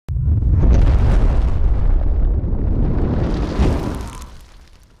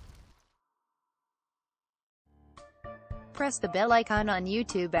press the bell icon on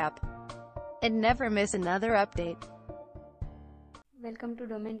YouTube app and never miss another update. Welcome to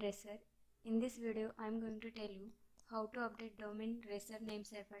DomainRacer. In this video, I am going to tell you how to update DomainRacer name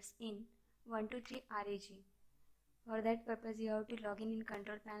servers in 123 REG. For that purpose, you have to log in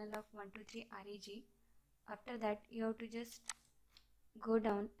control panel of 123 REG. After that, you have to just go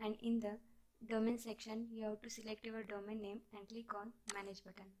down and in the domain section, you have to select your domain name and click on manage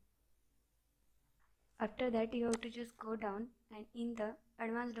button. After that, you have to just go down and in the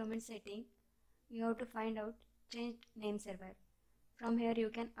advanced domain setting, you have to find out change name server. From here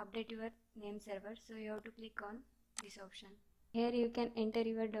you can update your name server, so you have to click on this option. Here you can enter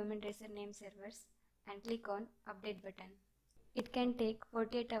your DomainRacer name servers and click on update button. It can take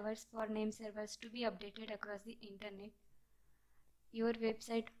 48 hours for name servers to be updated across the internet. Your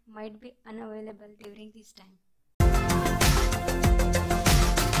website might be unavailable during this time.